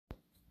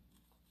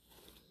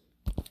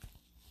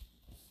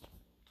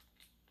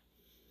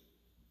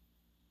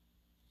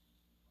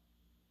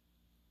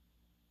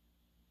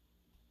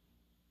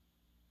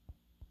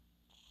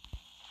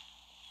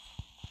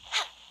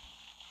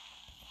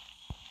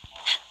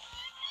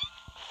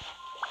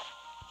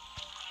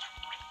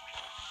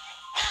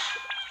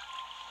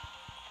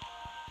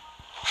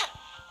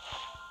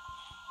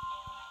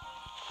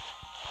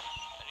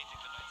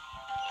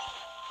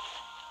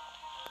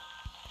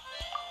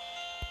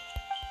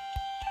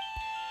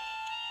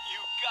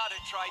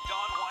gotta try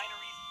Dawn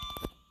Winery's.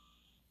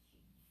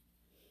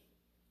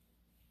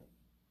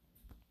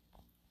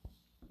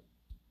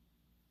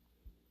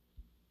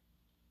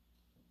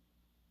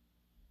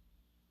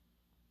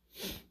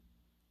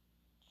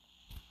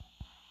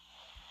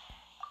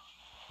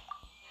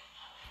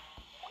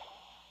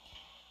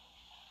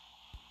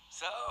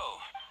 So,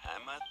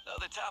 I'm at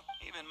the top,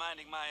 even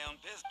minding my own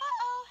business.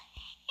 Uh-oh.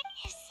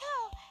 If so...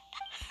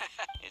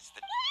 It's the...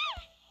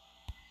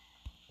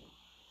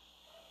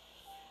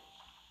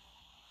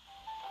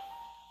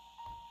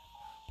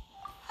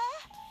 Huh?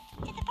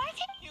 Did the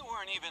bartender... You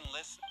weren't even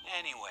listening.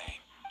 Anyway,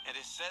 it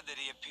is said that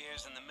he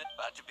appears in the mid...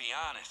 But to be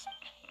honest,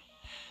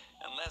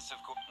 unless, of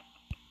course,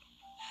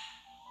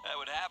 that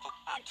would happen.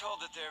 I'm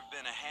told that there have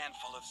been a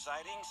handful of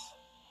sightings,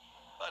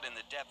 but in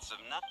the depths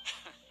of none.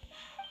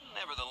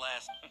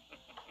 Nevertheless.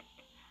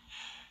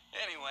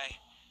 Anyway,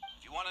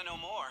 if you want to know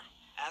more,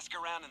 ask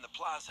around in the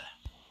plaza.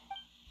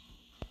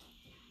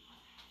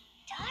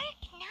 Dark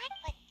night,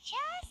 but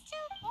just to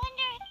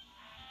wonder...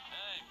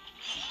 Hey,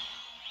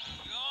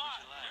 go on,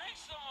 drink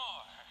some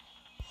more.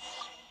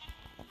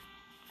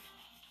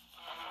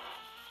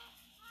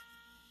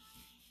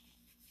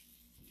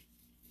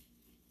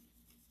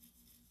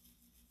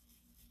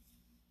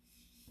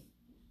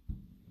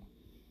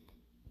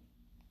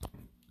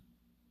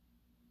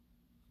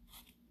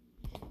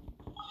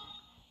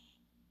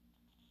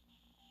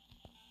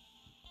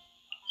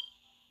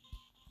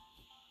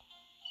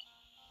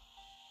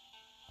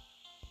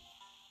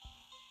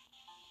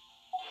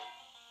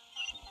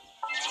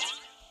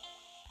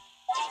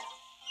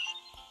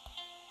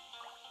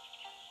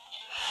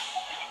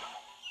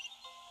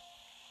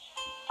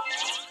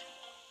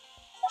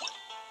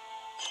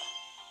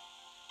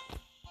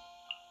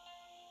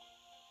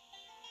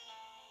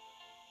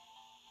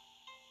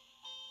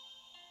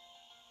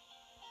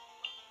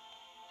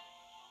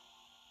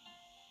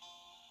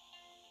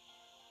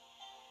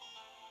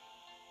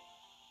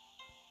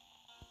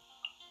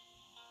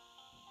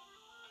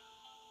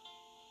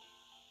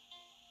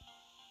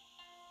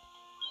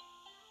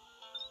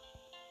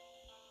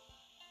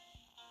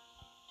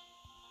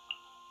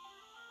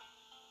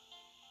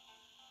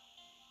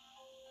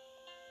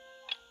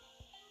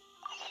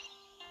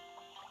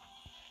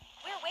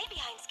 We're way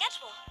behind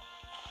schedule.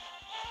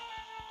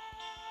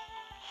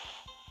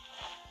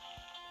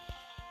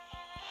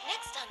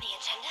 Next on the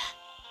agenda...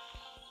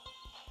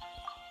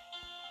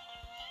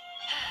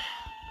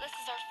 This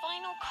is our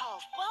final call.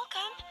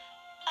 Welcome.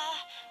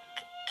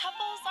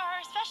 Couples are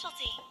our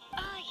specialty.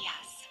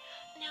 Yes.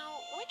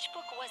 Now, which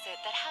book was it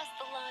that has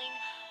the line,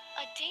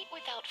 "A date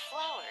without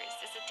flowers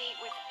is a date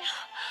with..."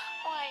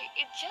 Why,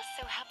 it just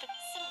so happened...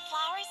 Some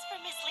flowers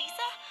for Miss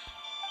Lisa?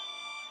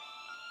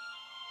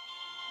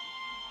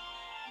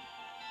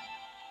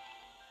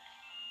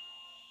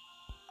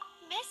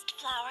 Mist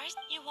flowers?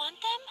 You want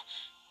them?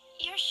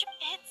 You're sure?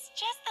 It's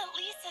just that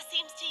Lisa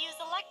seems to use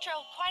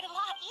electro quite a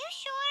lot. You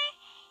sure?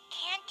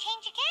 Can't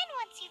change again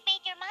once you've made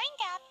your mind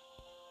up.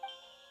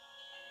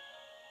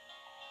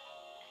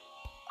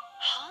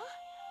 Huh?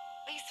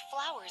 These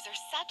flowers are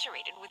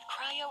saturated with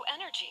cryo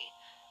energy.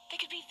 They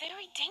could be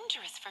very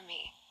dangerous for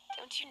me.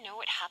 Don't you know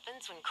what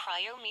happens when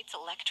cryo meets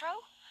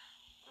electro?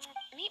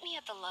 Meet me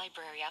at the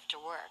library after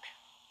work,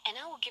 and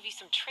I will give you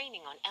some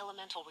training on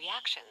elemental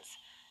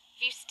reactions.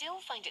 If you still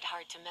find it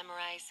hard to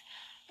memorize,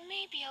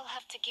 maybe I'll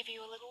have to give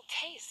you a little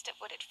taste of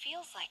what it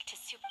feels like to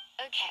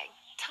Okay,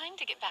 time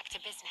to get back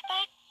to business.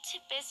 Back to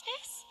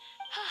business?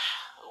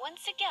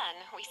 Once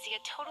again, we see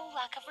a total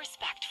lack of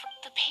respect for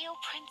the Pale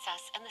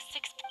Princess and the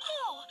Six...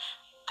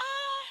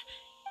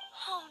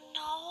 Oh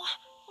no.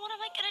 What am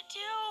I gonna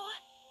do?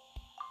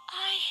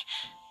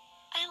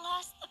 I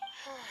lost the...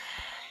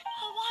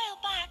 A while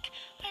back,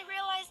 I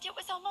realized it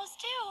was almost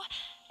due,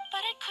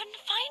 but I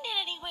couldn't find it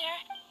anywhere.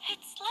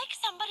 It's like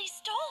somebody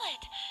stole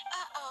it.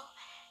 Uh-oh.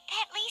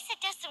 That Lisa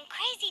does some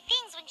crazy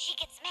things when she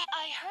gets mad.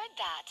 I heard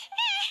that.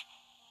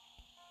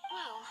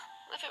 Well,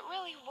 if it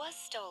really was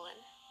stolen,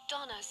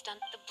 Donna's done.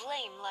 The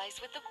blame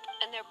lies with the...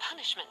 And their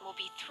punishment will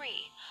be 3.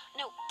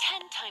 No,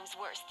 10 times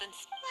worse than...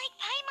 Like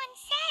Paimon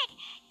said,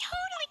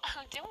 totally...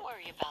 Oh, don't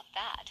worry about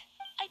that.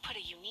 I put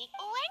a unique...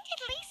 When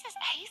did Lisa...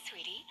 Hey,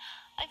 sweetie,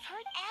 I've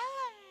heard...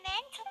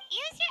 Elemental...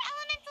 Use your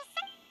elemental...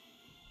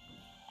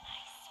 I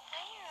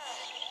swear, you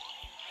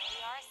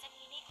really are some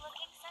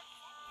unique-looking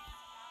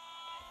sunsets.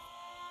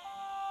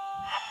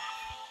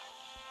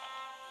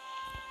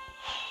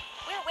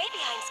 We're way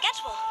behind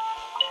schedule.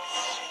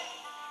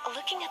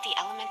 Looking at the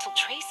elemental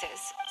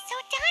traces... So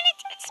darn it!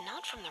 It's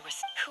not from the...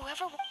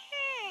 Whoever...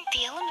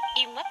 The element...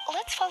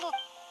 Let's follow...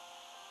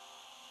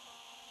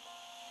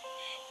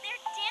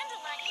 They're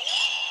dandelion.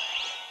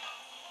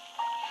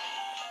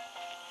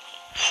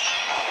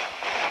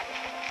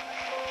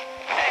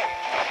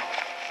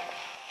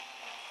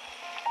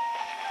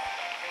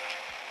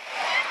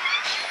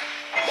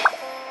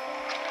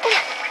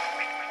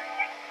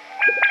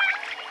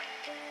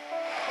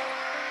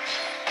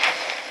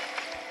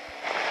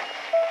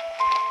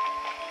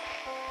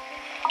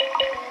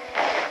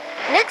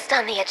 Next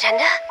on the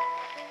agenda...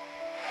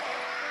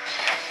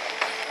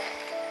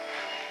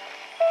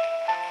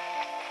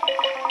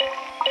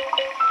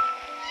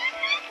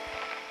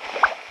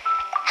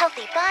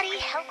 somebody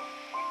help?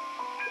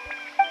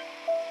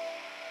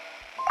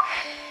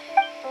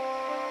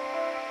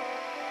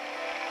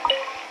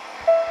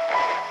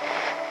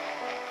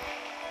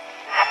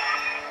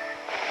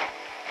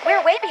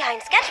 We're way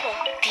behind schedule.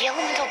 The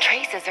elemental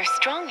traces are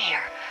strong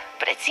here,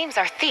 but it seems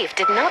our thief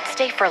did not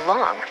stay for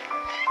long.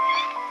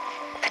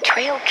 The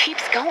trail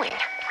keeps going.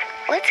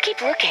 Let's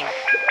keep looking.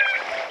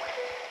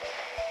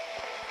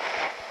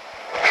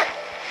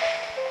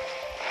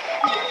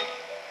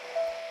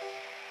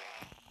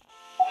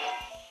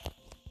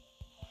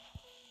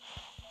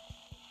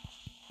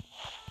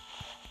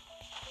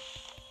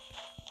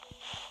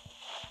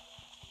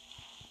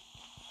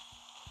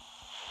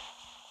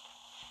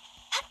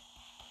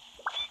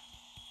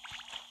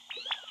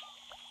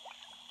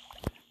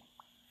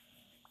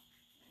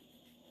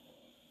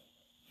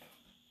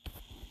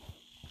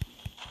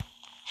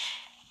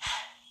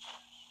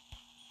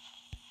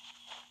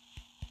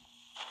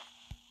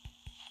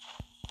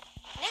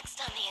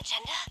 Next on the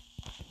agenda.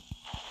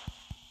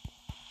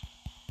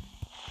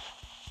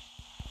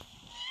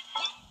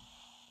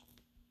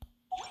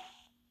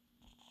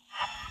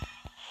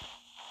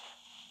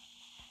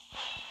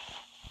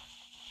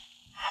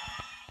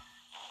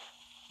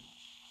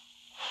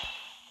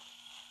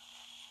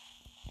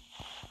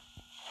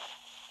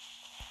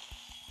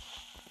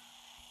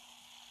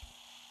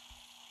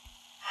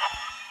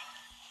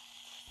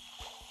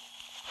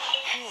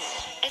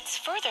 It's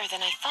further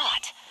than I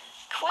thought.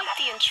 Quite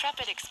the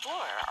intrepid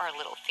explorer, our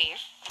little thief.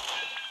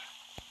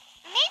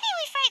 Maybe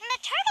we frightened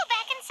the turtle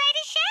back inside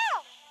his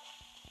shell.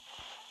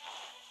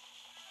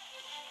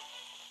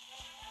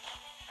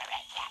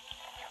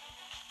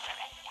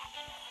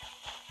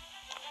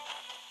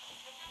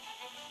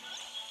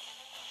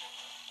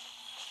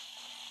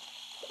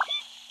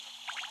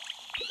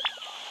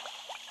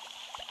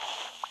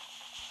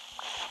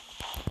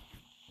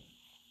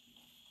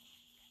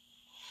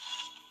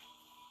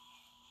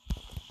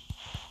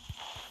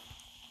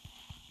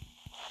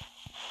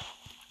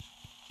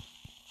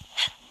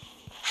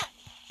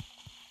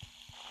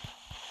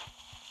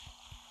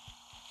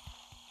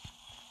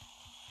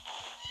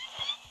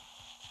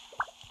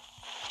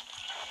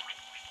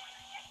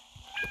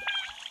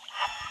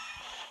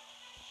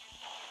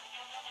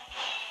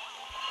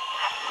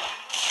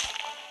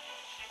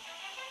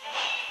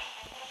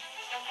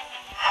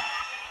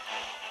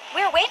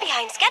 We're way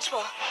behind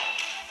schedule.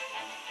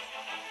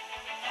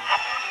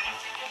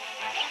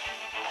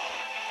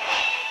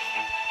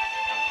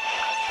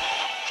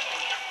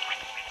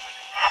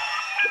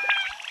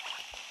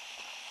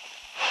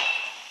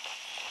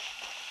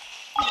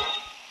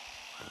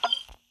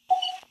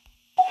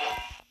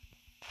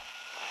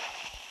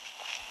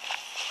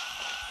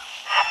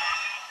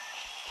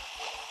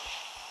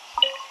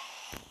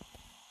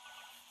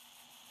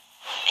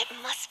 It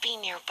must be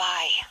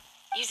nearby.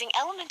 Using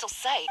elemental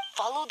sight,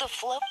 follow the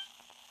flow.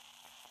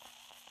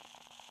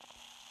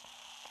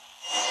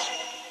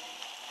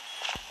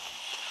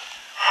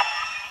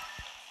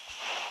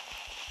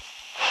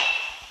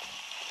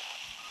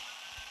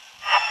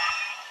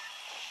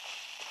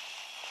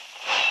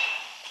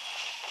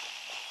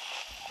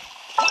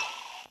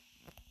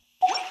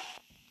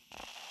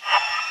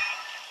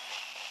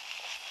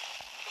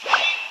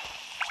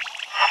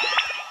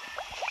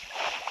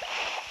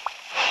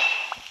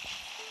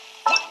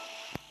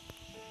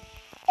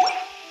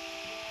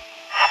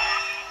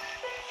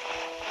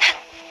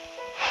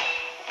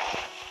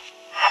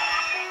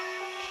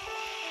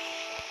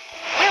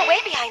 We're way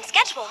behind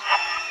schedule.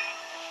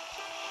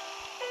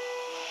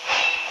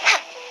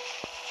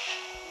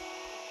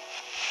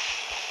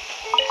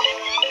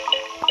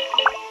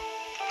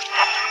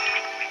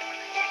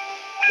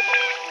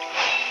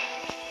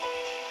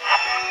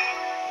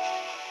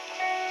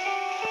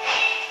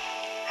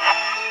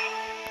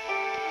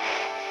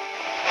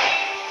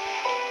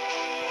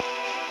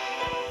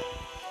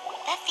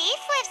 The thief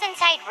lives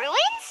inside ruins?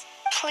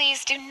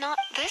 Please do not.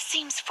 This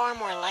seems far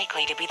more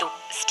likely to be the.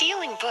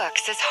 Stealing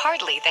books is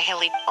hardly the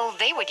hilly. Oh,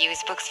 they would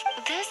use books.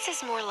 This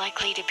is more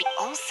likely to be.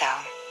 Also,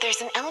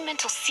 there's an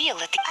elemental seal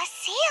at the. A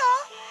seal?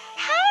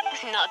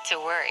 How? Not to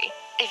worry.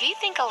 If you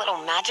think a little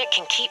magic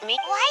can keep me.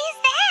 Why is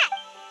that?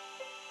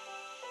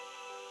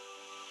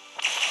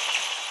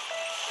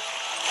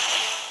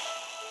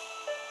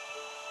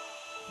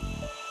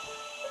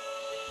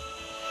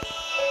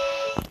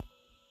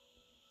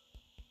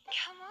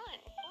 Come on.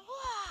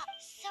 Whoa,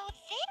 so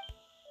thick.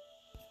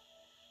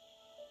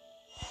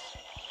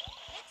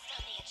 Next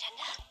on the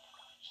agenda.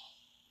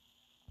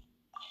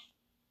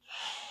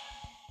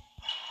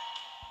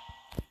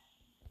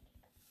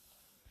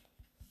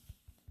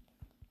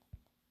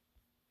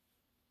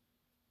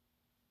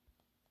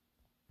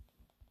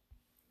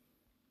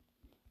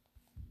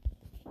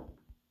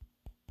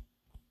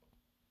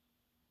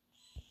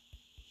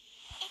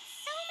 It's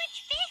so much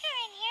bigger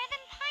in here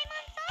than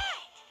Paimon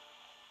thought.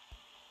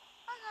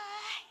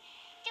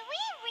 Do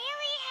we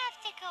really have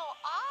to go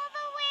all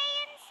the way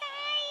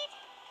inside?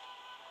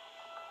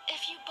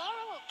 If you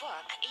borrow a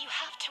book, you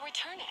have to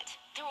return it.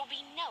 There will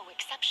be no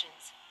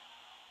exceptions.